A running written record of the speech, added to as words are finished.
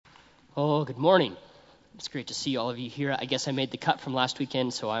Oh, good morning. It's great to see all of you here. I guess I made the cut from last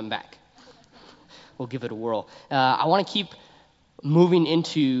weekend, so I'm back. We'll give it a whirl. I want to keep moving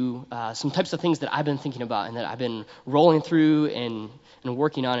into some types of things that I've been thinking about and that I've been rolling through and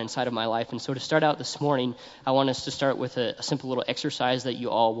working on inside of my life. And so to start out this morning, I want us to start with a simple little exercise that you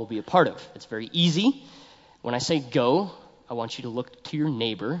all will be a part of. It's very easy. When I say go, I want you to look to your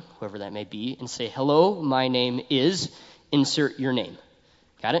neighbor, whoever that may be, and say, "Hello, my name is," insert your name.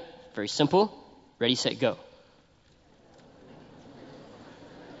 Got it? Very simple. Ready, set, go.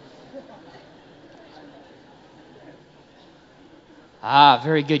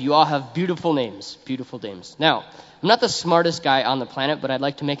 Very good. You all have beautiful names. Beautiful names. Now, I'm not the smartest guy on the planet, but I'd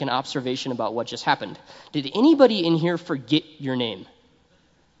like to make an observation about what just happened. Did anybody in here forget your name?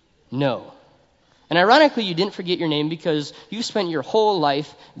 No. And ironically, you didn't forget your name because you spent your whole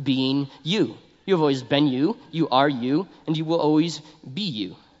life being you. You have always been you are you, and you will always be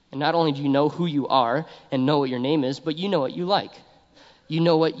you. And not only do you know who you are and know what your name is, but you know what you like. You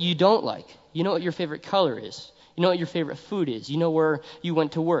know what you don't like. You know what your favorite color is. You know what your favorite food is. You know where you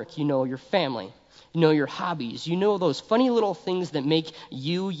went to work. You know your family. You know your hobbies. You know those funny little things that make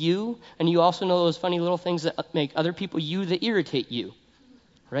you, you. And you also know those funny little things that make other people you that irritate you.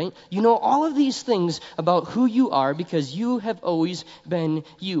 Right? You know all of these things about who you are because you have always been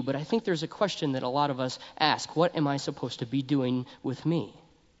you. But I think there's a question that a lot of us ask. What am I supposed to be doing with me?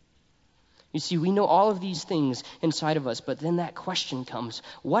 You see, we know all of these things inside of us, but then that question comes,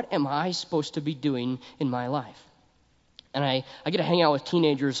 what am I supposed to be doing in my life? And I get to hang out with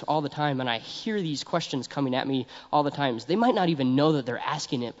teenagers all the time, and I hear these questions coming at me all the time. They might not even know that they're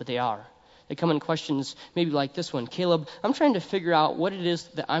asking it, but they are. They come in questions maybe like this one. "Caleb, I'm trying to figure out what it is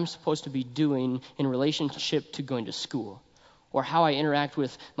that I'm supposed to be doing in relationship to going to school, or how I interact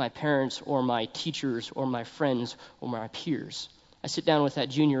with my parents or my teachers or my friends or my peers." I sit down with that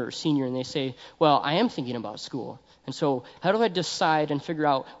junior or senior and they say, "Well, I am thinking about school. And so how do I decide and figure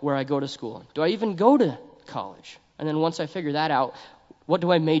out where I go to school? Do I even go to college? And then once I figure that out, what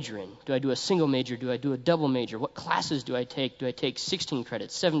do I major in? Do I do a single major? Do I do a double major? What classes do I take? Do I take 16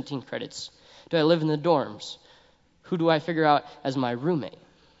 credits, 17 credits? Do I live in the dorms? Who do I figure out as my roommate?"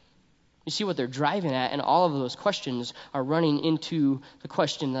 You see what they're driving at, and all of those questions are running into the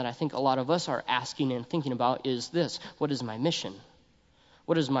question that I think a lot of us are asking and thinking about is this: what is my mission?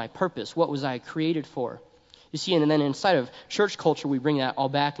 What is my purpose? What was I created for? You see, and then inside of church culture, we bring that all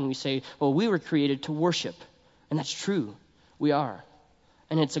back and we say, well, we were created to worship. And that's true. We are.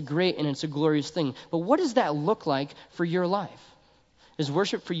 And it's a great and it's a glorious thing. But what does that look like for your life? Is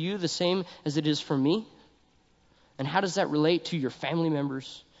worship for you the same as it is for me? And how does that relate to your family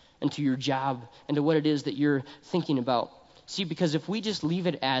members and to your job and to what it is that you're thinking about? See, because if we just leave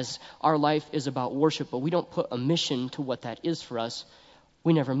it as our life is about worship, but we don't put a mission to what that is for us,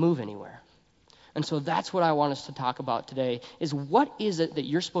 we never move anywhere. And so that's what I want us to talk about today, is what is it that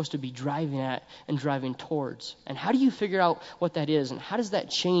you're supposed to be driving at and driving towards? And how do you figure out what that is? And how does that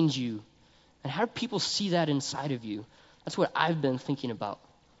change you? And how do people see that inside of you? That's what I've been thinking about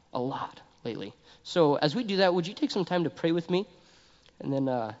a lot lately. So as we do that, would you take some time to pray with me? And then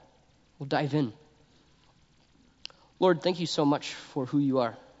we'll dive in. Lord, thank you so much for who you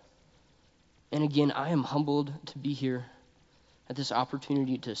are. And again, I am humbled to be here at this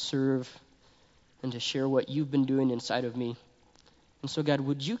opportunity to serve and to share what you've been doing inside of me. And so, God,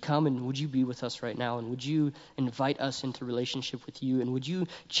 would you come and would you be with us right now? And would you invite us into relationship with you? And would you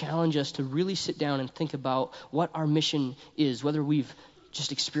challenge us to really sit down and think about what our mission is, whether we've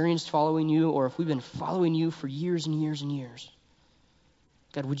just experienced following you or if we've been following you for years and years and years.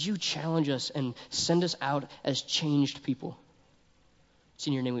 God, would you challenge us and send us out as changed people? It's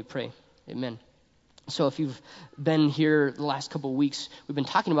in your name we pray. Amen. So if you've been here the last couple of weeks, we've been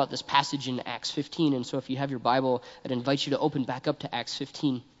talking about this passage in Acts 15. And so if you have your Bible, I'd invite you to open back up to Acts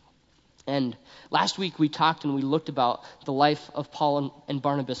 15. And last week we talked and we looked about the life of Paul and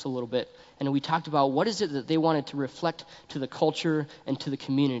Barnabas a little bit. And we talked about what is it that they wanted to reflect to the culture and to the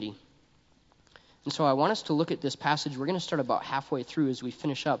community. And so I want us to look at this passage. We're going to start about halfway through as we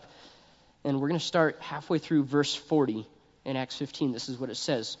finish up. And we're going to start halfway through verse 40. In Acts 15, this is what it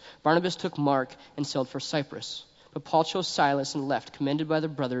says. "Barnabas took Mark and sailed for Cyprus. But Paul chose Silas and left, commended by the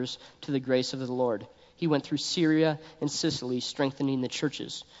brothers to the grace of the Lord. He went through Syria and Sicily, strengthening the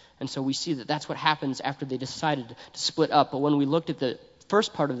churches." And so we see that that's what happens after they decided to split up. But when we looked at the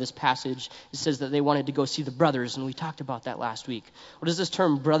first part of this passage, it says that they wanted to go see the brothers, and we talked about that last week. What does this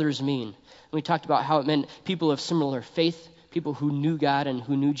term brothers mean? And we talked about how it meant people of similar faith, people who knew God and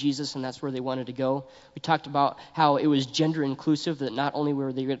who knew Jesus, and that's where they wanted to go. We talked about how it was gender inclusive, that not only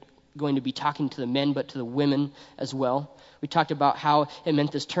were they going to be talking to the men, but to the women as well. We talked about how it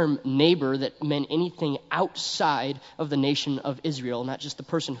meant this term neighbor that meant anything outside of the nation of Israel, not just the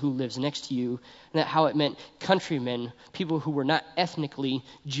person who lives next to you, and that how it meant countrymen, people who were not ethnically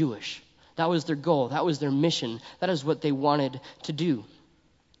Jewish. That was their goal. That was their mission. That is what they wanted to do.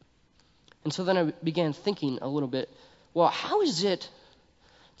 And so then I began thinking a little bit, well, how is it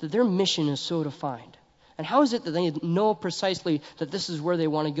that their mission is so defined? And how is it that they know precisely that this is where they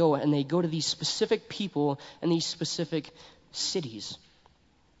want to go, and they go to these specific people and these specific cities?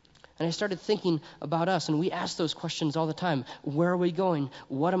 And I started thinking about us, and we ask those questions all the time. Where are we going?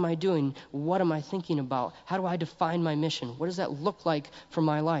 What am I doing? What am I thinking about? How do I define my mission? What does that look like for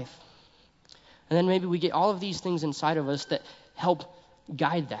my life? And then maybe we get all of these things inside of us that help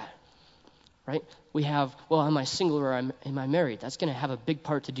guide that, right? We have, well, am I single or am I married? That's going to have a big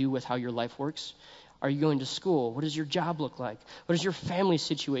part to do with how your life works. Are you going to school? What does your job look like? What does your family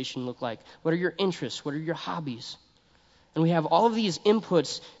situation look like? What are your interests? What are your hobbies? And we have all of these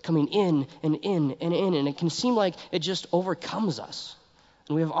inputs coming in and in and in, and it can seem like it just overcomes us.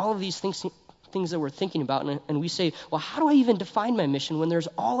 And we have all of these things that we're thinking about, and we say, well, how do I even define my mission when there's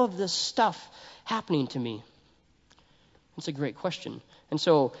all of this stuff happening to me? That's a great question. And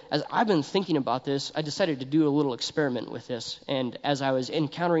so as I've been thinking about this, I decided to do a little experiment with this. And as I was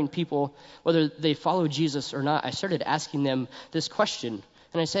encountering people, whether they follow Jesus or not, I started asking them this question.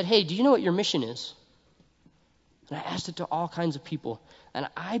 And I said, hey, do you know what your mission is? And I asked it to all kinds of people. And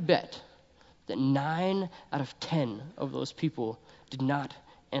I bet that 9 out of 10 of those people did not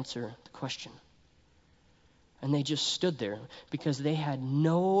answer the question. And they just stood there because they had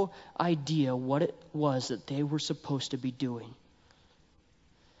no idea what it was that they were supposed to be doing.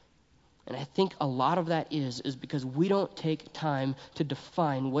 And I think a lot of that is because we don't take time to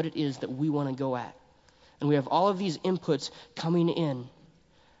define what it is that we want to go at. And we have all of these inputs coming in.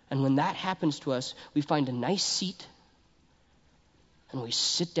 And when that happens to us, we find a nice seat and we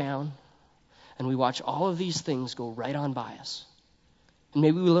sit down and we watch all of these things go right on by us. And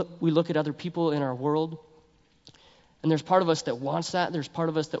maybe we look at other people in our world, and there's part of us that wants that. There's part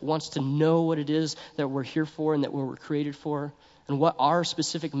of us that wants to know what it is that we're here for and that we're created for, and what our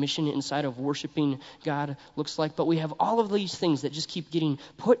specific mission inside of worshiping God looks like. But we have all of these things that just keep getting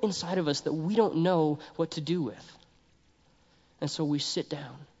put inside of us that we don't know what to do with. And so we sit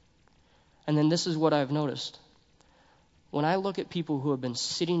down. And then this is what I've noticed. When I look at people who have been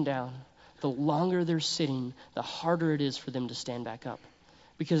sitting down, the longer they're sitting, the harder it is for them to stand back up.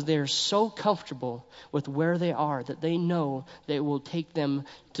 Because they are so comfortable with where they are that they know that it will take them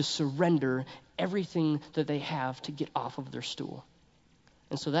to surrender everything that they have to get off of their stool.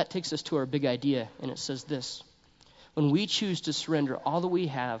 And so that takes us to our big idea, and it says this. When we choose to surrender all that we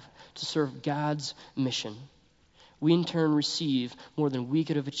have to serve God's mission, we in turn receive more than we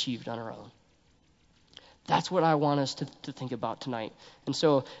could have achieved on our own. That's what I want us to think about tonight. And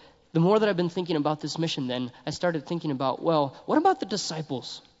so the more that I've been thinking about this mission then, I started thinking about, well, what about the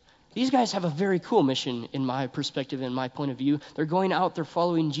disciples? These guys have a very cool mission in my perspective, in my point of view. They're going out, they're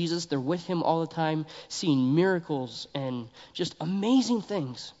following Jesus, they're with him all the time, seeing miracles and just amazing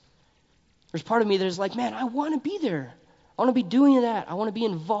things. There's part of me that is like, man, I want to be there. I want to be doing that. I want to be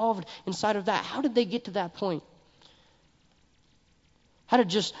involved inside of that. How did they get to that point? How did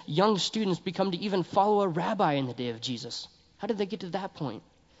just young students become to even follow a rabbi in the day of Jesus? How did they get to that point?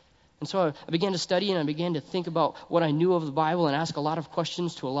 And so I began to study and I began to think about what I knew of the Bible and ask a lot of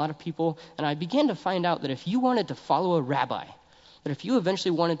questions to a lot of people. And I began to find out that if you wanted to follow a rabbi, that if you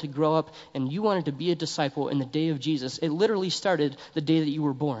eventually wanted to grow up and you wanted to be a disciple in the day of Jesus, it literally started the day that you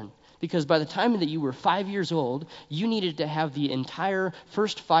were born. Because by the time that you were 5 years old, you needed to have the entire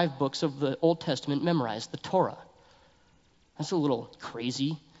first 5 books of the Old Testament memorized, the Torah. That's a little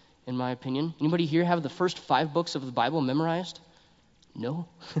crazy, in my opinion. Anybody here have the first 5 books of the Bible memorized? No?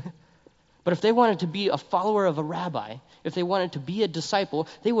 But if they wanted to be a follower of a rabbi, if they wanted to be a disciple,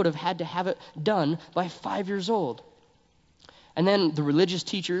 they would have had to have it done by 5 years old. And then the religious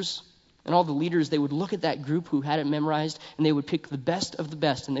teachers and all the leaders, they would look at that group who had it memorized, and they would pick the best of the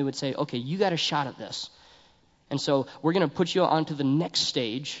best, and they would say, okay, you got a shot at this. And so we're going to put you on to the next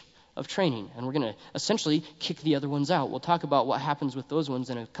stage of training, and we're going to essentially kick the other ones out. We'll talk about what happens with those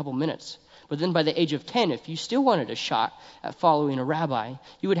ones in a couple minutes. But then by the age of 10, if you still wanted a shot at following a rabbi,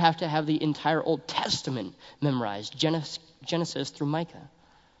 you would have to have the entire Old Testament memorized, Genesis through Micah.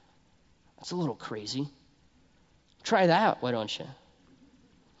 That's a little crazy. Try that out, why don't you?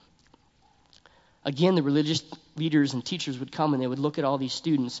 Again, the religious leaders and teachers would come and they would look at all these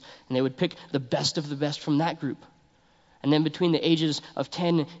students and they would pick the best of the best from that group. And then between the ages of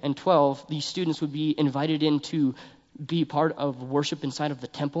 10 and 12, these students would be invited in to be part of worship inside of the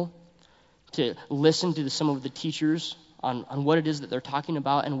temple. to listen to some of the teachers on what it is that they're talking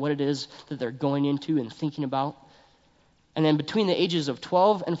about and what it is that they're going into and thinking about. And then between the ages of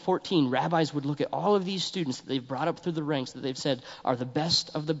 12 and 14, rabbis would look at all of these students that they've brought up through the ranks that they've said are the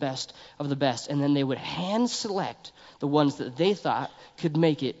best of the best of the best. And then they would hand select the ones that they thought could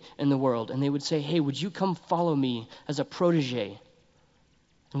make it in the world. And they would say, hey, would you come follow me as a protege?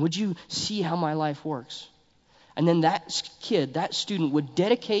 And would you see how my life works? And then that kid, that student, would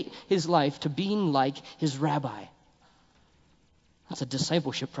dedicate his life to being like his rabbi. That's a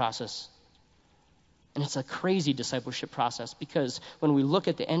discipleship process. And it's a crazy discipleship process because when we look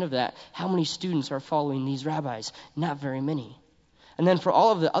at the end of that, how many students are following these rabbis? Not very many. And then for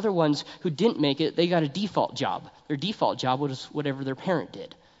all of the other ones who didn't make it, they got a default job. Their default job was whatever their parent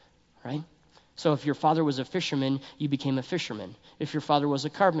did, right? So if your father was a fisherman, you became a fisherman. If your father was a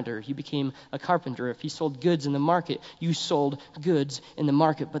carpenter, you became a carpenter. If he sold goods in the market, you sold goods in the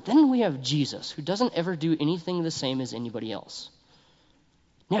market. But then we have Jesus, who doesn't ever do anything the same as anybody else.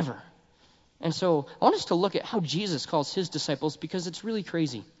 Never. And so I want us to look at how Jesus calls his disciples because it's really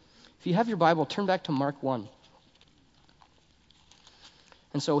crazy. If you have your Bible, turn back to Mark 1.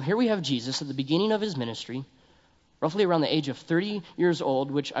 And so here we have Jesus at the beginning of his ministry, roughly around the age of 30 years old,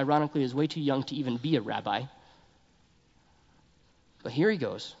 which ironically is way too young to even be a rabbi. But here he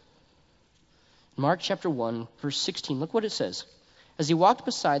goes. Mark chapter 1, verse 16, look what it says. As he walked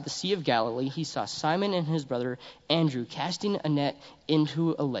beside the Sea of Galilee, he saw Simon and his brother Andrew casting a net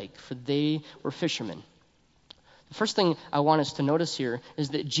into a lake, for they were fishermen. The first thing I want us to notice here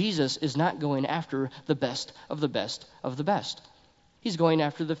is that Jesus is not going after the best of the best of the best. He's going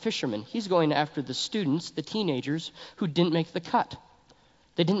after the fishermen. He's going after the students, the teenagers, who didn't make the cut.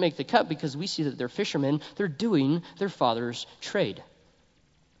 They didn't make the cut because we see that they're fishermen. They're doing their father's trade.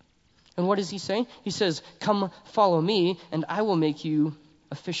 And what does he say? He says, come follow me, and I will make you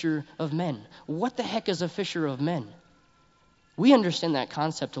a fisher of men. What the heck is a fisher of men? We understand that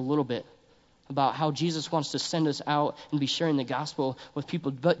concept a little bit about how Jesus wants to send us out and be sharing the gospel with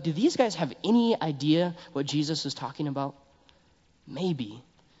people. But do these guys have any idea what Jesus is talking about? Maybe,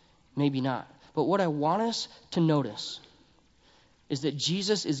 maybe not. But what I want us to notice is that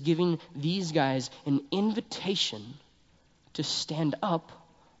Jesus is giving these guys an invitation to stand up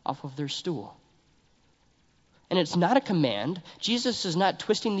off of their stool. And it's not a command. Jesus is not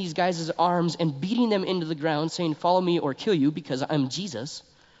twisting these guys' arms and beating them into the ground saying, follow me or kill you because I'm Jesus.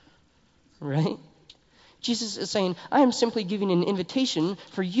 Right? Jesus is saying, I am simply giving an invitation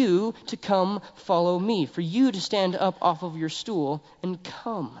for you to come follow me, for you to stand up off of your stool and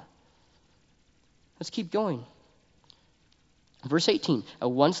come. Let's keep going. Verse 18,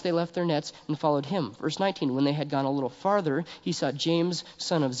 once they left their nets and followed him. Verse 19, when they had gone a little farther, he saw James,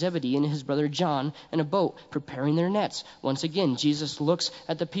 son of Zebedee, and his brother John in a boat preparing their nets. Once again, Jesus looks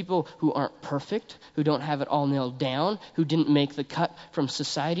at the people who aren't perfect, who don't have it all nailed down, who didn't make the cut from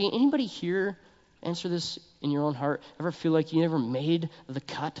society. Anybody here, answer this in your own heart, ever feel like you never made the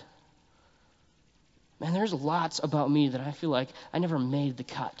cut? Man, there's lots about me that I feel like I never made the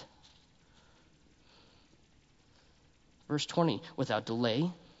cut. Verse 20, without delay,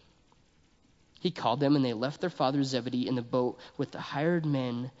 he called them, and they left their father Zebedee in the boat with the hired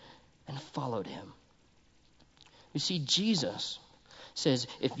men and followed him. You see, Jesus says,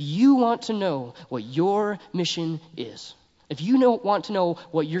 if you want to know what your mission is, if you want to know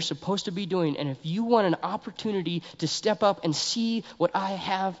what you're supposed to be doing, and if you want an opportunity to step up and see what I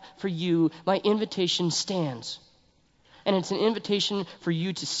have for you, my invitation stands. And it's an invitation for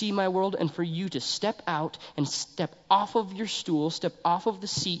you to see my world and for you to step out and step off of your stool, step off of the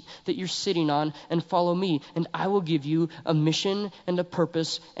seat that you're sitting on and follow me. And I will give you a mission and a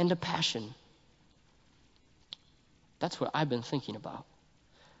purpose and a passion. That's what I've been thinking about.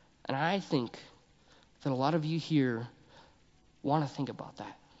 And I think that a lot of you here want to think about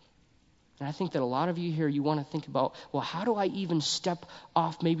that. And I think that a lot of you here, you want to think about, well, how do I even step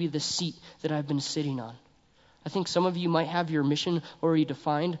off maybe the seat that I've been sitting on? I think some of you might have your mission already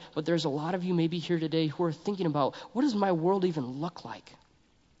defined, but there's a lot of you maybe here today who are thinking about, what does my world even look like?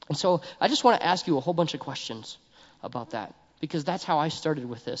 And so I just want to ask you a whole bunch of questions about that, because that's how I started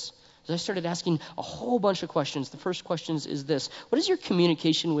with this. As I started asking a whole bunch of questions, the first question is this: what does your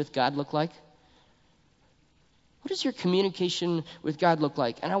communication with God look like? What does your communication with God look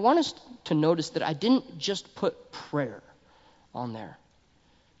like? And I want us to notice that I didn't just put prayer on there.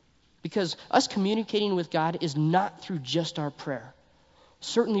 Because us communicating with God is not through just our prayer.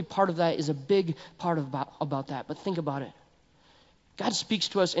 Certainly part of that is a big part about that, but think about it. God speaks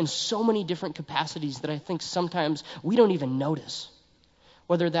to us in so many different capacities that I think sometimes we don't even notice.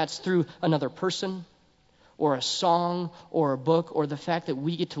 Whether that's through another person, or a song or a book or the fact that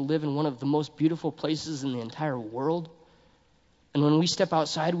we get to live in one of the most beautiful places in the entire world. And when we step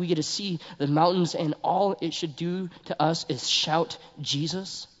outside, we get to see the mountains, and all it should do to us is shout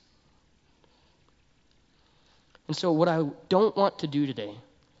Jesus. And so what I don't want to do today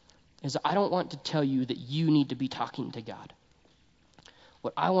is I don't want to tell you that you need to be talking to God.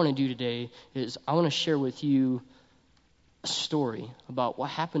 What I want to do today is I want to share with you a story about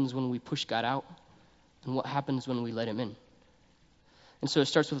what happens when we push God out and what happens when we let him in. And so it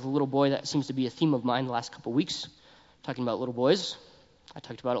starts with a little boy. That seems to be a theme of mine the last couple weeks, talking about little boys. I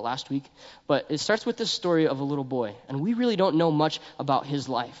talked about it last week. But it starts with this story of a little boy. And we really don't know much about his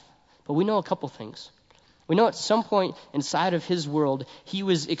life, but we know a couple things. We know at some point inside of his world, he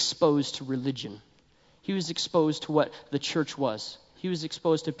was exposed to religion. He was exposed to what the church was. He was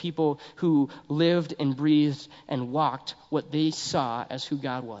exposed to people who lived and breathed and walked what they saw as who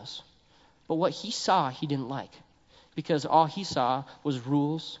God was. But what he saw, he didn't like, because all he saw was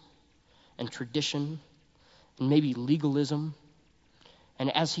rules and tradition and maybe legalism.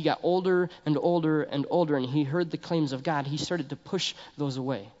 And as he got older and older and older and he heard the claims of God, he started to push those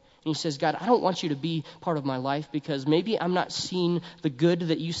away. And he says, God, I don't want you to be part of my life because maybe I'm not seeing the good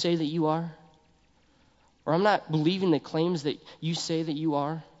that you say that you are. Or I'm not believing the claims that you say that you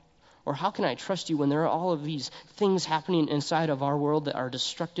are. Or how can I trust you when there are all of these things happening inside of our world that are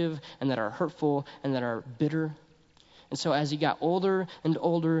destructive and that are hurtful and that are bitter? And so as he got older and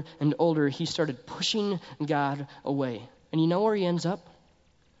older and older, he started pushing God away. And you know where he ends up?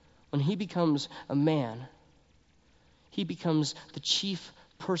 When he becomes a man, he becomes the chief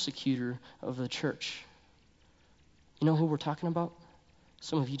persecutor of the church. You know who we're talking about?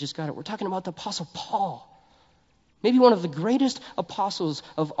 Some of you just got it. We're talking about the Apostle Paul. Maybe one of the greatest apostles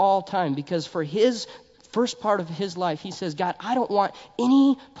of all time, because for his first part of his life, he says, God, I don't want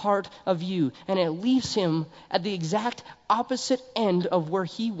any part of you. And it leaves him at the exact opposite end of where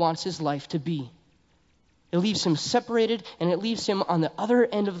he wants his life to be. It leaves him separated, and it leaves him on the other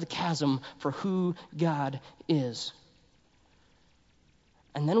end of the chasm for who God is.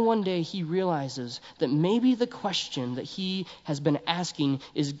 And then one day he realizes that maybe the question that he has been asking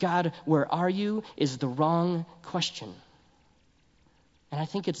is, God, where are you, is the wrong question. And I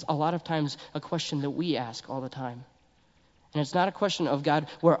think it's a lot of times a question that we ask all the time. And it's not a question of, God,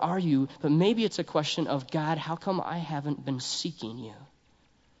 where are you, but maybe it's a question of, God, how come I haven't been seeking you?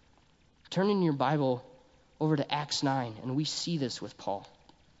 Turn in your Bible over to Acts 9, and we see this with Paul.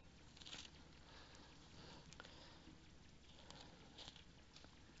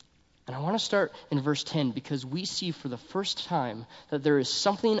 And I want to start in verse 10 because we see for the first time that there is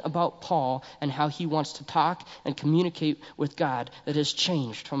something about Paul and how he wants to talk and communicate with God that has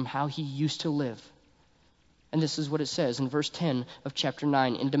changed from how he used to live. And this is what it says in verse 10 of chapter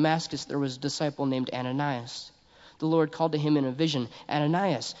 9. In Damascus there was a disciple named Ananias. The Lord called to him in a vision,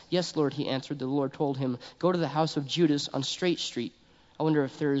 Ananias. Yes, Lord, he answered. The Lord told him, go to the house of Judas on Straight Street. I wonder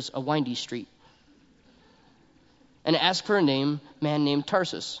if there's a windy street. And ask for a man named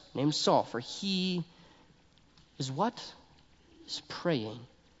Tarsus, named Saul, for he is what? Is praying.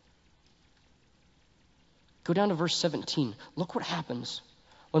 Go down to verse 17. Look what happens.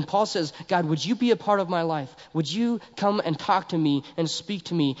 When Paul says, God, would you be a part of my life? Would you come and talk to me and speak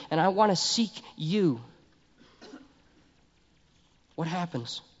to me? And I want to seek you. What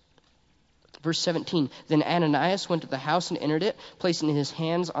happens? Verse 17, then Ananias went to the house and entered it. Placing his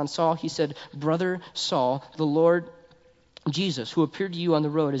hands on Saul, he said, Brother Saul, the Lord Jesus, who appeared to you on the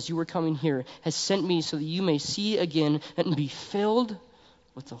road as you were coming here, has sent me so that you may see again and be filled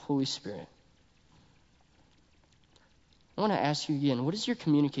with the Holy Spirit. I want to ask you again, what does your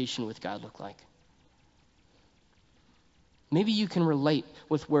communication with God look like? Maybe you can relate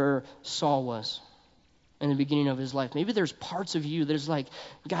with where Saul was in the beginning of his life. Maybe there's parts of you that's like,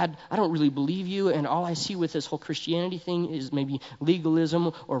 God, I don't really believe you, and all I see with this whole Christianity thing is maybe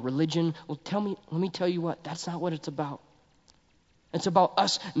legalism or religion. Well, let me tell you what, that's not what it's about. It's about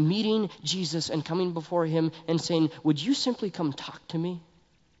us meeting Jesus and coming before him and saying, would you simply come talk to me?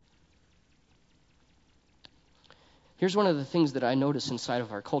 Here's one of the things that I notice inside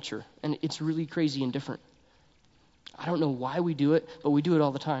of our culture, and it's really crazy and different. I don't know why we do it, but we do it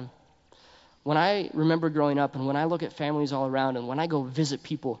all the time. When I remember growing up and when I look at families all around and when I go visit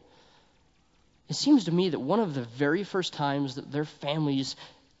people, it seems to me that one of the very first times that their families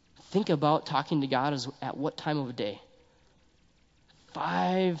think about talking to God is at what time of day?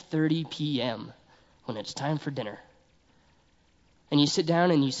 5:30 p.m. when it's time for dinner. And you sit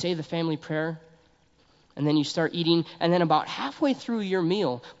down and you say the family prayer, and then you start eating, and then about halfway through your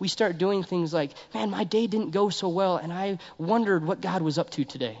meal, we start doing things like, man, my day didn't go so well, and I wondered what God was up to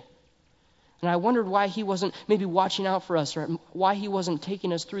today. And I wondered why he wasn't maybe watching out for us, or why he wasn't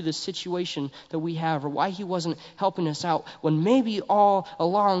taking us through this situation that we have, or why he wasn't helping us out, when maybe all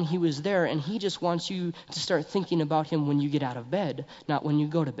along he was there, and he just wants you to start thinking about him when you get out of bed, not when you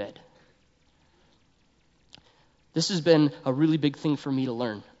go to bed. This has been a really big thing for me to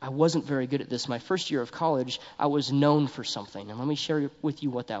learn. I wasn't very good at this. My first year of college, I was known for something, and let me share with you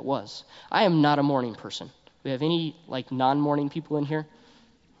what that was. I am not a morning person. We have any non-morning people in here?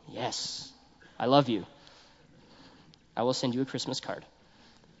 Yes. I love you. I will send you a Christmas card.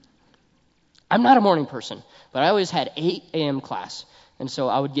 I'm not a morning person, but I always had 8 a.m. class. And so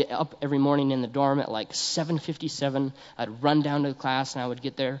I would get up every morning in the dorm at 7:57. I'd run down to the class, and I would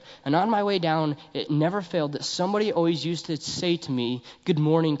get there. And on my way down, it never failed that somebody always used to say to me, "Good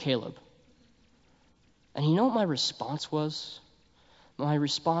morning, Caleb." And you know what my response was? My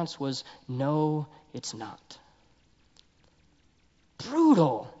response was, "No, it's not."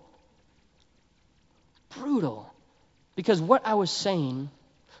 Brutal. Because what I was saying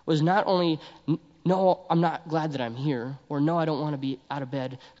was not only, no, I'm not glad that I'm here, or no, I don't want to be out of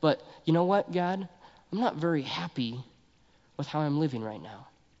bed, but you know what, God? I'm not very happy with how I'm living right now.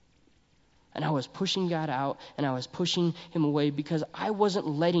 And I was pushing God out, and I was pushing him away because I wasn't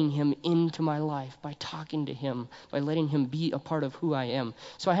letting him into my life by talking to him, by letting him be a part of who I am.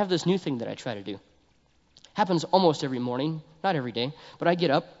 So I have this new thing that I try to do. Happens almost every morning, not every day, but I get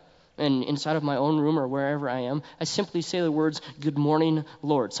up, and inside of my own room or wherever I am, I simply say the words, "Good morning,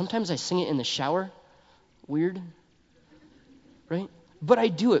 Lord." Sometimes I sing it in the shower. Weird, right? But I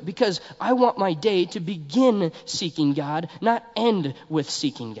do it because I want my day to begin seeking God, not end with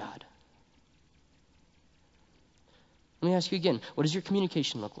seeking God. Let me ask you again, what does your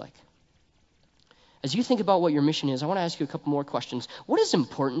communication look like? As you think about what your mission is, I want to ask you a couple more questions. What is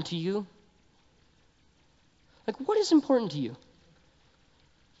important to you? What is important to you?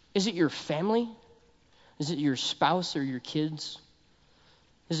 Is it your family? Is it your spouse or your kids?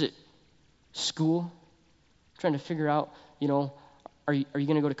 Is it school? Trying to figure out, are you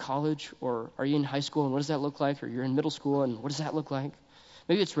going to go to college, or are you in high school, and what does that look like? Or you're in middle school, and what does that look like?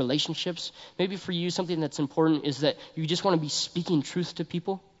 Maybe it's relationships. Maybe for you, something that's important is that you just want to be speaking truth to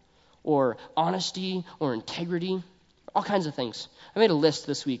people, or honesty, or integrity, all kinds of things. I made a list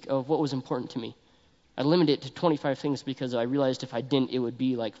this week of what was important to me. I limited it to 25 things because I realized if I didn't, it would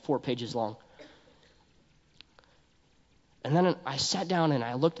be 4 pages long. And then I sat down and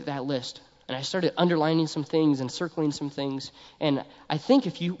I looked at that list, and I started underlining some things and circling some things. And I think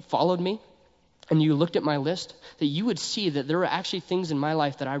if you followed me and you looked at my list, that you would see that there were actually things in my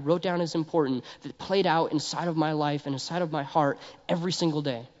life that I wrote down as important that played out inside of my life and inside of my heart every single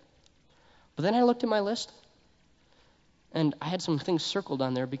day. But then I looked at my list, and I had some things circled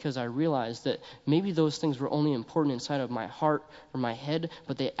on there because I realized that maybe those things were only important inside of my heart or my head,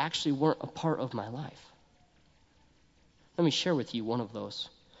 but they actually weren't a part of my life. Let me share with you one of those.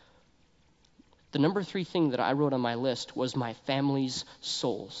 The number 3 thing that I wrote on my list was my family's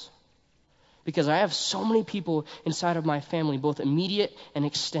souls. Because I have so many people inside of my family, both immediate and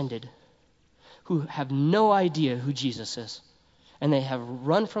extended, who have no idea who Jesus is. And they have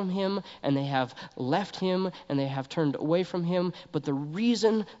run from him, and they have left him, and they have turned away from him. But the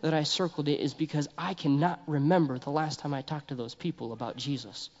reason that I circled it is because I cannot remember the last time I talked to those people about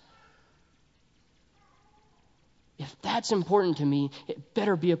Jesus. If that's important to me, it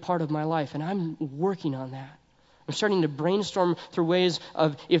better be a part of my life, and I'm working on that. I'm starting to brainstorm through ways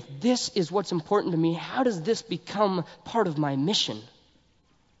of, if this is what's important to me, how does this become part of my mission?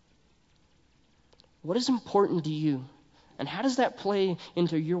 What is important to you? And how does that play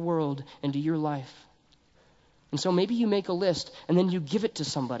into your world, into your life? And so maybe you make a list, and then you give it to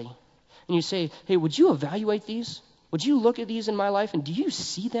somebody. And you say, "Hey, would you evaluate these? Would you look at these in my life, and do you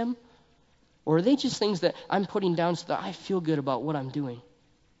see them? Or are they just things that I'm putting down so that I feel good about what I'm doing?"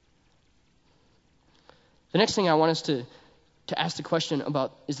 The next thing I want us to ask the question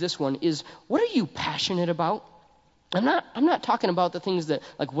about is this one, is what are you passionate about? I'm not talking about the things that,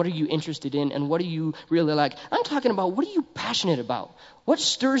 what are you interested in and what do you really like. I'm talking about, what are you passionate about? What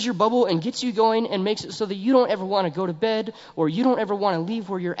stirs your bubble and gets you going and makes it so that you don't ever want to go to bed, or you don't ever want to leave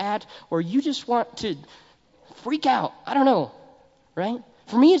where you're at, or you just want to freak out. I don't know, right?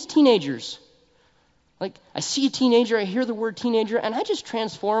 For me, it's teenagers. I see a teenager, I hear the word teenager, and I just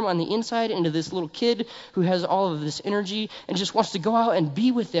transform on the inside into this little kid who has all of this energy and just wants to go out and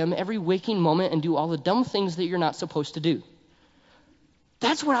be with them every waking moment and do all the dumb things that you're not supposed to do.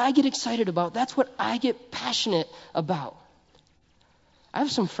 That's what I get excited about. That's what I get passionate about. I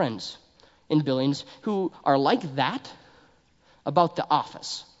have some friends in Billings who are like that about The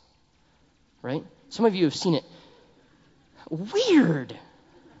Office, right? Some of you have seen it. Weird.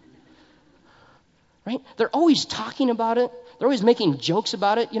 right? They're always talking about it. They're always making jokes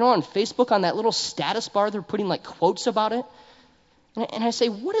about it. On Facebook, on that little status bar, they're putting like quotes about it. And I say,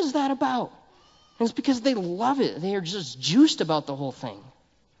 what is that about? And it's because they love it. They are just juiced about the whole thing.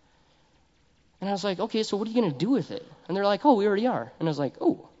 And I was like, okay, so what are you going to do with it? And they're like, oh, we already are. And I was like,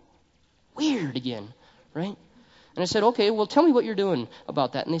 oh, weird again, right? And I said, okay, well, tell me what you're doing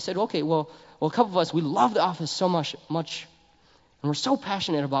about that. And they said, okay, well, a couple of us, we love The Office so much, and we're so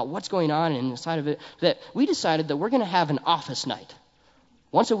passionate about what's going on inside of it that we decided that we're going to have an office night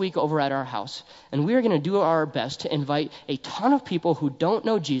once a week over at our house. And we are going to do our best to invite a ton of people who don't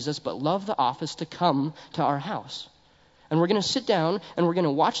know Jesus but love The Office to come to our house. And we're going to sit down and we're going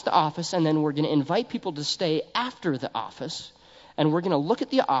to watch The Office, and then we're going to invite people to stay after The Office. And we're going to look at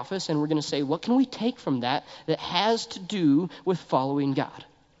The Office and we're going to say, what can we take from that has to do with following God?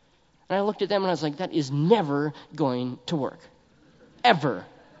 And I looked at them and I was like, that is never going to work. Ever.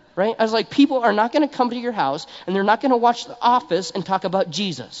 Right? I was like, people are not going to come to your house and they're not going to watch The Office and talk about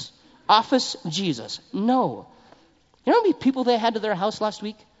Jesus. Office Jesus. No. You know how many people they had to their house last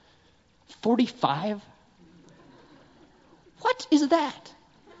week? 45? What is that?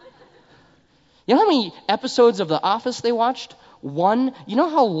 You know how many episodes of The Office they watched? 1. You know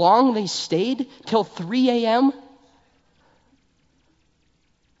how long they stayed? Till 3 a.m.?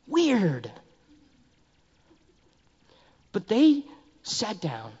 Weird. But they sat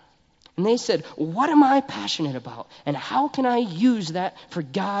down and they said, what am I passionate about? And how can I use that for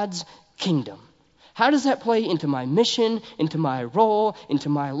God's kingdom? How does that play into my mission, into my role, into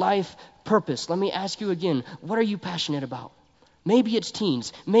my life purpose? Let me ask you again, what are you passionate about? Maybe it's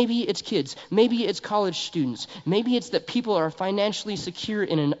teens. Maybe it's kids. Maybe it's college students. Maybe it's that people are financially secure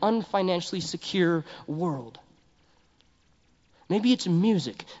in an unfinancially secure world. Maybe it's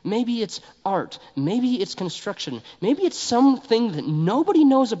music. Maybe it's art. Maybe it's construction. Maybe it's something that nobody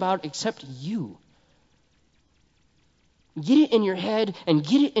knows about except you. Get it in your head and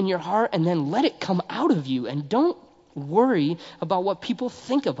get it in your heart and then let it come out of you. And don't worry about what people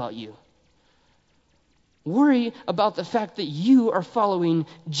think about you. Worry about the fact that you are following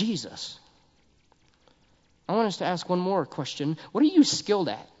Jesus. I want us to ask one more question. What are you skilled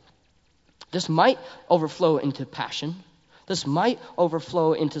at? This might overflow into passion. This might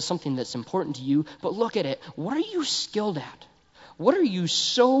overflow into something that's important to you, but look at it. What are you skilled at? What are you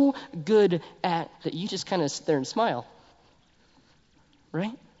so good at that you just kind of sit there and smile?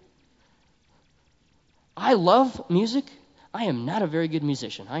 Right? I love music. I am not a very good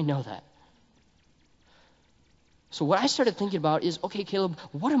musician. I know that. So what I started thinking about is, okay, Caleb,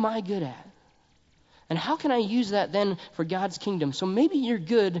 what am I good at? And how can I use that then for God's kingdom? So maybe you're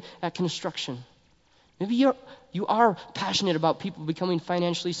good at construction. Maybe you are passionate about people becoming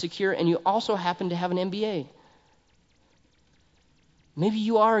financially secure, and you also happen to have an MBA. Maybe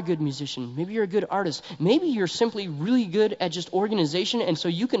you are a good musician. Maybe you're a good artist. Maybe you're simply really good at just organization, and so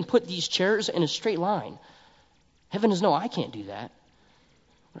you can put these chairs in a straight line. Heavens no, I can't do that.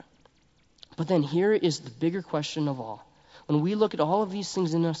 But then here is the bigger question of all. When we look at all of these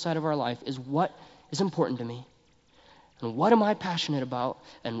things inside of our life, is what is important to me? And what am I passionate about?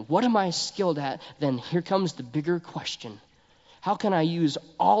 And what am I skilled at? Then here comes the bigger question. How can I use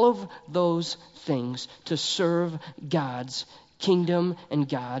all of those things to serve God's kingdom and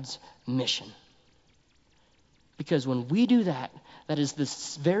God's mission? Because when we do that, that is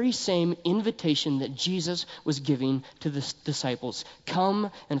the very same invitation that Jesus was giving to the disciples.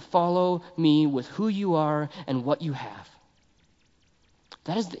 Come and follow me with who you are and what you have.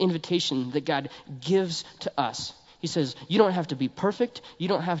 That is the invitation that God gives to us. He says, you don't have to be perfect. You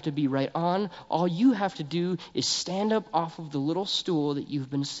don't have to be right on. All you have to do is stand up off of the little stool that you've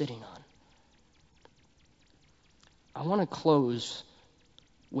been sitting on. I want to close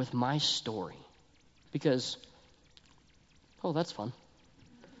with my story because, oh, that's fun.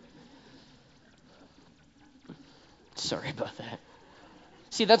 Sorry about that.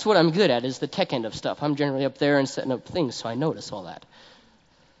 See, that's what I'm good at, is the tech end of stuff. I'm generally up there and setting up things, so I notice all that.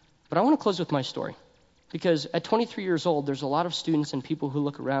 But I want to close with my story. Because at 23 years old, there's a lot of students and people who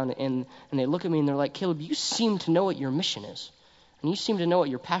look around and they look at me and they're like, Caleb, you seem to know what your mission is. And you seem to know what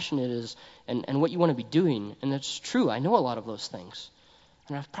your passion is and what you want to be doing. And it's true. I know a lot of those things.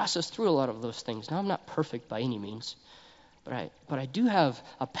 And I've processed through a lot of those things. Now, I'm not perfect by any means. But I do have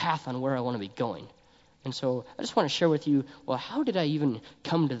a path on where I want to be going. And so I just want to share with you, well, how did I even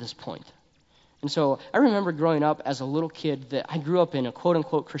come to this point? And so I remember growing up as a little kid that I grew up in a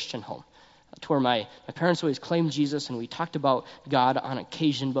quote-unquote Christian home. To where my parents always claimed Jesus, and we talked about God on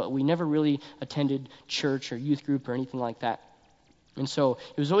occasion, but we never really attended church or youth group or anything like that. And so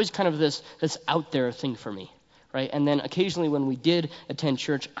it was always kind of this out there thing for me, right? And then occasionally when we did attend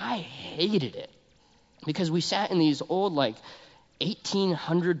church, I hated it. because we sat in these old,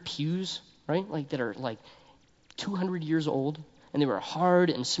 1,800 pews, right? That are 200 years old, and they were hard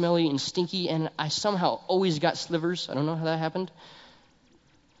and smelly and stinky, and I somehow always got slivers. I don't know how that happened.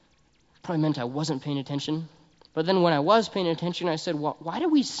 Probably meant I wasn't paying attention. But then when I was paying attention, I said, well, why do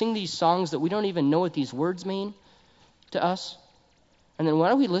we sing these songs that we don't even know what these words mean to us? And then why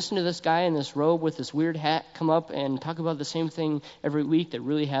don't we listen to this guy in this robe with this weird hat come up and talk about the same thing every week that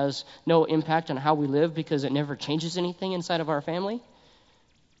really has no impact on how we live because it never changes anything inside of our family?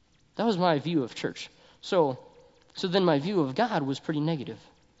 That was my view of church. So then my view of God was pretty negative.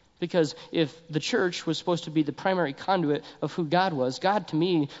 Because if the church was supposed to be the primary conduit of who God was, God to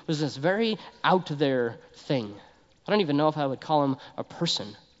me was this very out there thing. I don't even know if I would call him a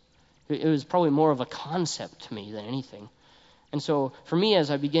person. It was probably more of a concept to me than anything. And so for me, as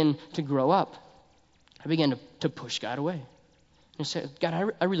I began to grow up, I began to push God away. And say,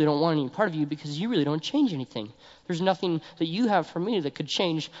 God, I really don't want any part of you because you really don't change anything. There's nothing that you have for me that could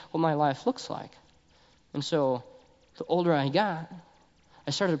change what my life looks like. And so the older I got,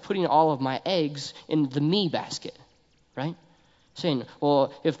 I started putting all of my eggs in the me basket, right? Saying,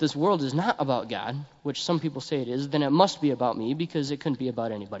 well, if this world is not about God, which some people say it is, then it must be about me because it couldn't be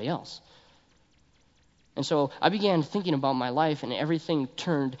about anybody else. And so I began thinking about my life, and everything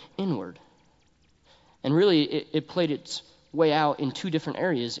turned inward. And really, it played its way out in two different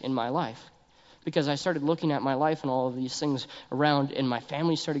areas in my life. Because I started looking at my life and all of these things around, and my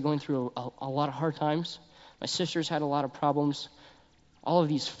family started going through a lot of hard times. My sisters had a lot of problems. All of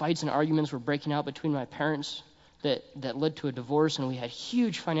these fights and arguments were breaking out between my parents that led to a divorce, and we had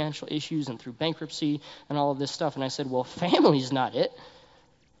huge financial issues and through bankruptcy and all of this stuff. And I said, well, family's not it,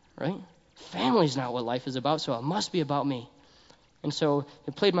 right? Family's not what life is about, so it must be about me. And so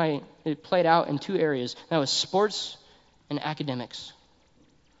it played out in two areas. That was sports and academics.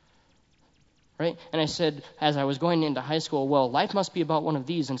 Right? And I said, as I was going into high school, well, life must be about one of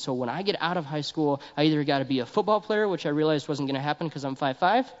these. And so when I get out of high school, I either got to be a football player, which I realized wasn't going to happen because I'm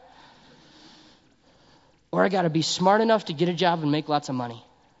 5'5", or I got to be smart enough to get a job and make lots of money.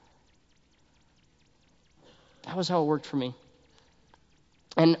 That was how it worked for me.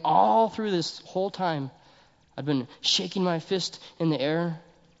 And all through this whole time, I'd been shaking my fist in the air,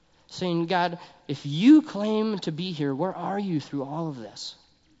 saying, God, if you claim to be here, where are you through all of this?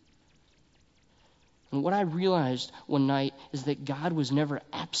 And what I realized one night is that God was never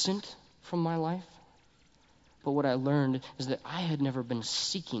absent from my life. But what I learned is that I had never been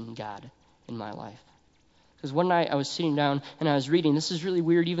seeking God in my life. Because one night I was sitting down and I was reading. This is really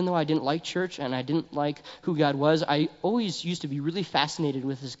weird. Even though I didn't like church and I didn't like who God was, I always used to be really fascinated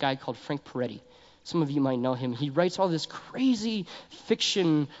with this guy called Frank Peretti. Some of you might know him. He writes all this crazy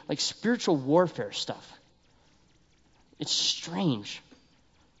fiction, like spiritual warfare stuff. It's strange.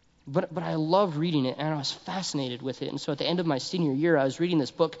 But I loved reading it, and I was fascinated with it. And so at the end of my senior year, I was reading this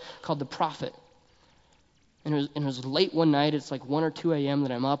book called The Prophet. And it was late one night. It's like 1 or 2 a.m.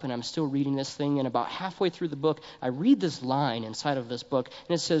 that I'm up, and I'm still reading this thing. And about halfway through the book, I read this line inside of this book,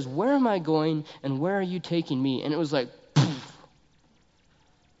 and it says, "Where am I going, and where are you taking me?" And it was like, poof.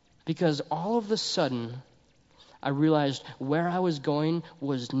 Because all of a sudden, I realized where I was going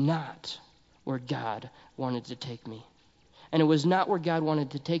was not where God wanted to take me. And it was not where God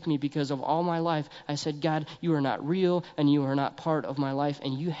wanted to take me because of all my life. I said, God, you are not real and you are not part of my life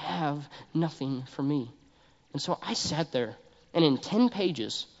and you have nothing for me. And so I sat there, and in 10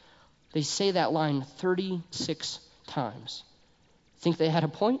 pages, they say that line 36 times. Think they had a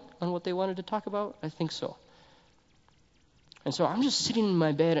point on what they wanted to talk about? I think so. And so I'm just sitting in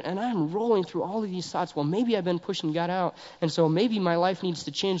my bed, and I'm rolling through all of these thoughts. Well, maybe I've been pushing God out, and so maybe my life needs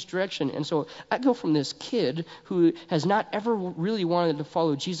to change direction. And so I go from this kid who has not ever really wanted to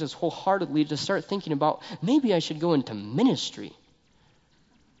follow Jesus wholeheartedly to start thinking about maybe I should go into ministry.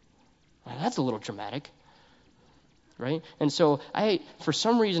 Well, that's a little dramatic, right? And so I, for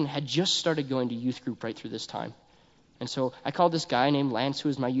some reason, had just started going to youth group right through this time. And so I called this guy named Lance, who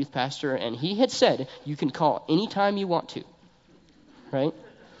is my youth pastor, and he had said, you can call anytime you want to. Right?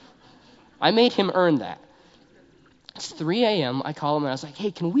 I made him earn that. It's 3 a.m. I call him and I was like,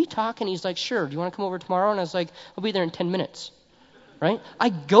 hey, can we talk? And he's like, sure. Do you want to come over tomorrow? And I was like, I'll be there in 10 minutes. Right? I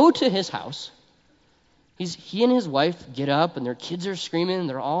go to his house. He and his wife get up and their kids are screaming.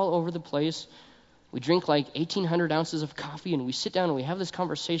 They're all over the place. We drink like 1,800 ounces of coffee and we sit down and we have this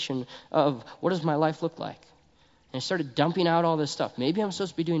conversation of what does my life look like? And I started dumping out all this stuff. Maybe I'm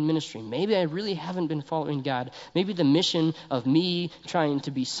supposed to be doing ministry. Maybe I really haven't been following God. Maybe the mission of me trying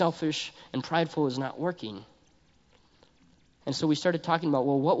to be selfish and prideful is not working. And so we started talking about,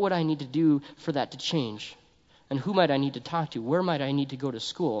 well, what would I need to do for that to change? And who might I need to talk to? Where might I need to go to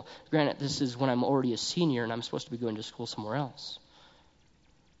school? Granted, this is when I'm already a senior and I'm supposed to be going to school somewhere else.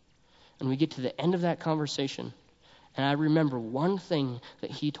 And we get to the end of that conversation, and I remember one thing that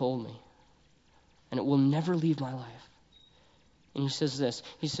he told me, and it will never leave my life. And he says this.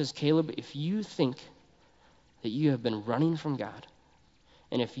 He says, Caleb, if you think that you have been running from God,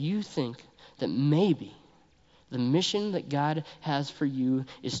 and if you think that maybe the mission that God has for you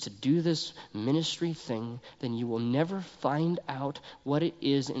is to do this ministry thing, then you will never find out what it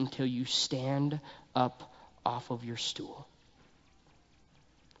is until you stand up off of your stool.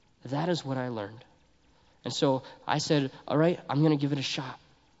 That is what I learned. And so I said, all right, I'm going to give it a shot.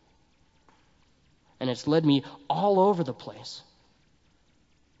 And it's led me all over the place.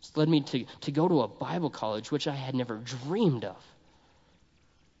 It's led me to go to a Bible college, which I had never dreamed of.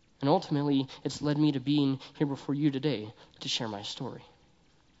 And ultimately, it's led me to being here before you today to share my story.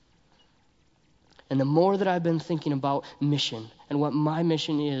 And the more that I've been thinking about mission and what my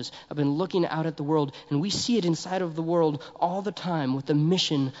mission is, I've been looking out at the world, and we see it inside of the world all the time, what the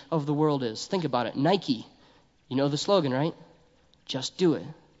mission of the world is. Think about it. Nike, you know the slogan, right? Just do it.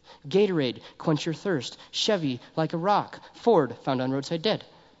 Gatorade, quench your thirst. Chevy, like a rock. Ford, found on roadside dead.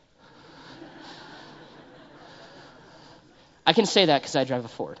 I can say that because I drive a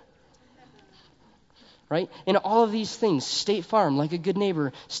Ford. Right? In all of these things, State Farm, like a good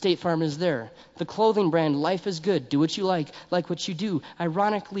neighbor, State Farm is there. The clothing brand, Life is Good, do what you like what you do.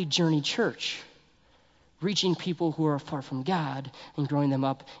 Ironically, Journey Church, reaching people who are far from God and growing them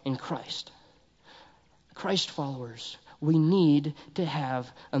up in Christ. Christ followers, we need to have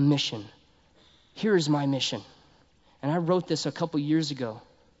a mission. Here is my mission. And I wrote this a couple years ago,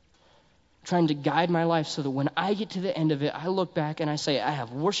 trying to guide my life so that when I get to the end of it, I look back and I say, I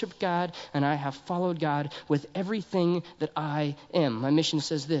have worshiped God and I have followed God with everything that I am. My mission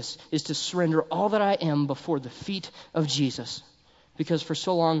says this, is to surrender all that I am before the feet of Jesus, because for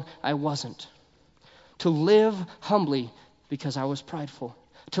so long I wasn't. To live humbly because I was prideful.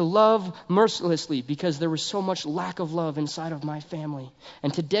 To love mercilessly because there was so much lack of love inside of my family.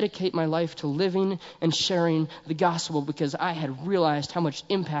 And to dedicate my life to living and sharing the gospel because I had realized how much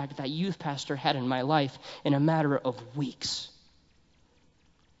impact that youth pastor had in my life in a matter of weeks.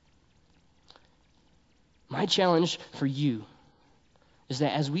 My challenge for you is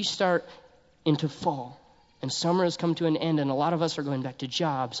that as we start into fall, and summer has come to an end, and a lot of us are going back to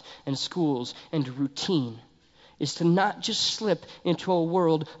jobs and schools and routine, is to not just slip into a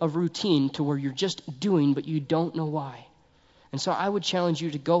world of routine to where you're just doing, but you don't know why. And so I would challenge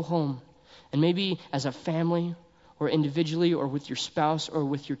you to go home, and maybe as a family or individually or with your spouse or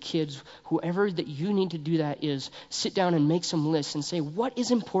with your kids, whoever that you need to do that is, sit down and make some lists and say, what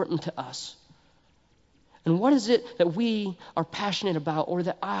is important to us? And what is it that we are passionate about or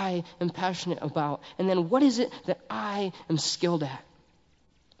that I am passionate about? And then what is it that I am skilled at?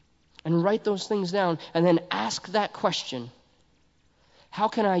 And write those things down and then ask that question. How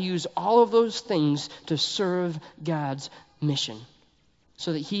can I use all of those things to serve God's mission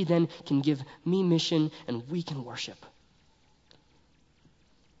so that he then can give me mission and we can worship?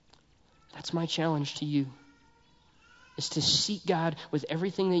 That's my challenge to you, is to seek God with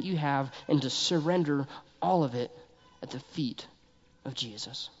everything that you have and to surrender all of it at the feet of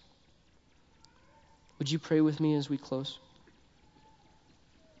Jesus. Would you pray with me as we close?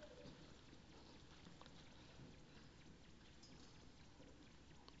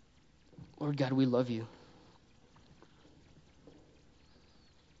 Lord God, we love you.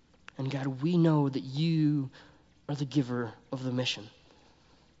 And God, we know that you are the giver of the mission.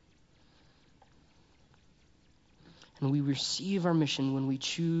 And we receive our mission when we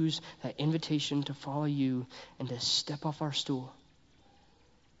choose that invitation to follow you and to step off our stool.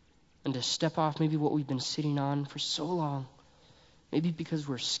 And to step off maybe what we've been sitting on for so long. Maybe because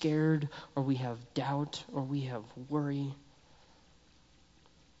we're scared or we have doubt or we have worry.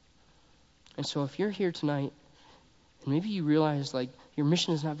 And so if you're here tonight and maybe you realize like your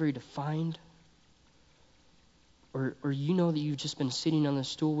mission is not very defined, or you know that you've just been sitting on the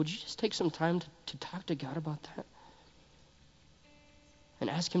stool, would you just take some time to talk to God about that? And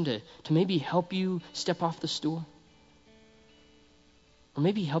ask him to maybe help you step off the stool? Or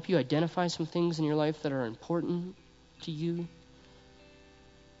maybe help you identify some things in your life that are important to you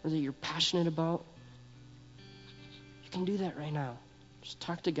or that you're passionate about? You can do that right now. Just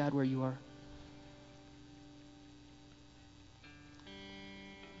talk to God where you are.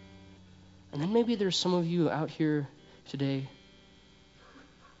 And then maybe there's some of you out here today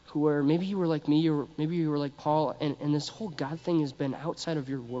who are, maybe you were like me, or maybe you were like Paul, and this whole God thing has been outside of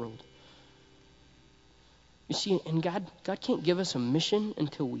your world. You see, and God can't give us a mission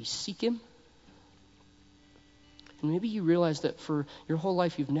until we seek him. And maybe you realize that for your whole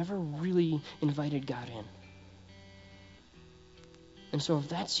life you've never really invited God in. And so if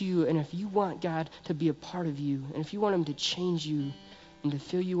that's you, and if you want God to be a part of you, and if you want him to change you and to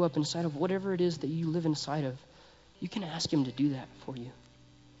fill you up inside of whatever it is that you live inside of, you can ask him to do that for you.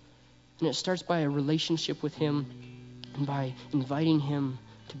 And it starts by a relationship with him and by inviting him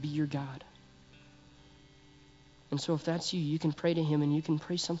to be your God. And so if that's you, you can pray to him, and you can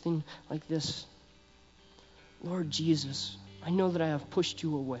pray something like this. Lord Jesus, I know that I have pushed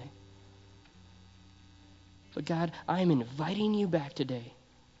you away. But God, I am inviting you back today.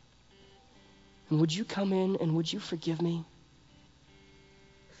 And would you come in and would you forgive me?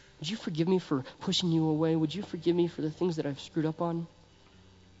 Would you forgive me for pushing you away? Would you forgive me for the things that I've screwed up on?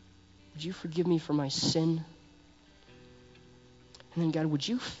 Would you forgive me for my sin? And then God, would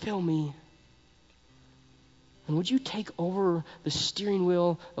you fill me? And would you take over the steering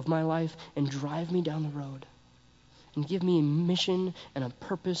wheel of my life and drive me down the road? And give me a mission and a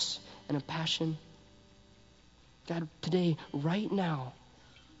purpose and a passion? God, today, right now,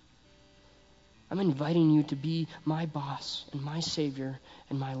 I'm inviting you to be my boss and my Savior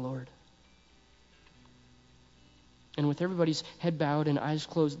and my Lord. And with everybody's head bowed and eyes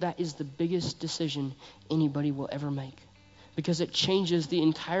closed, that is the biggest decision anybody will ever make, because it changes the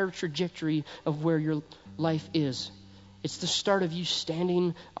entire trajectory of where your life is. It's the start of you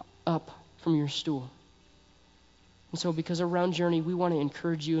standing up from your stool. And so because around Journey, we want to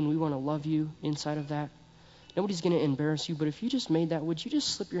encourage you and we want to love you inside of that. Nobody's going to embarrass you, but if you just made that, would you just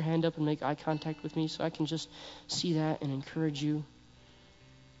slip your hand up and make eye contact with me so I can just see that and encourage you?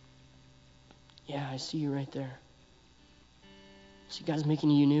 Yeah, I see you right there. See, God's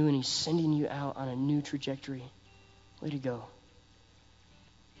making you new, and he's sending you out on a new trajectory. Way to go.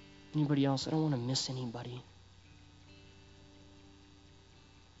 Anybody else? I don't want to miss anybody.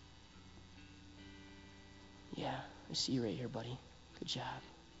 Yeah, I see you right here, buddy. Good job.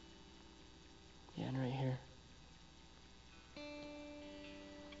 Yeah, and right here.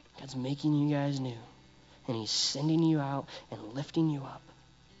 God's making you guys new, and he's sending you out and lifting you up.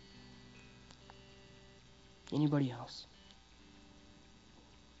 Anybody else?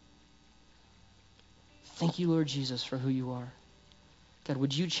 Thank you, Lord Jesus, for who you are. God,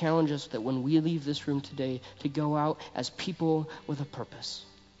 would you challenge us that when we leave this room today to go out as people with a purpose?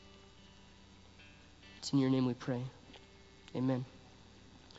 It's in your name we pray. Amen.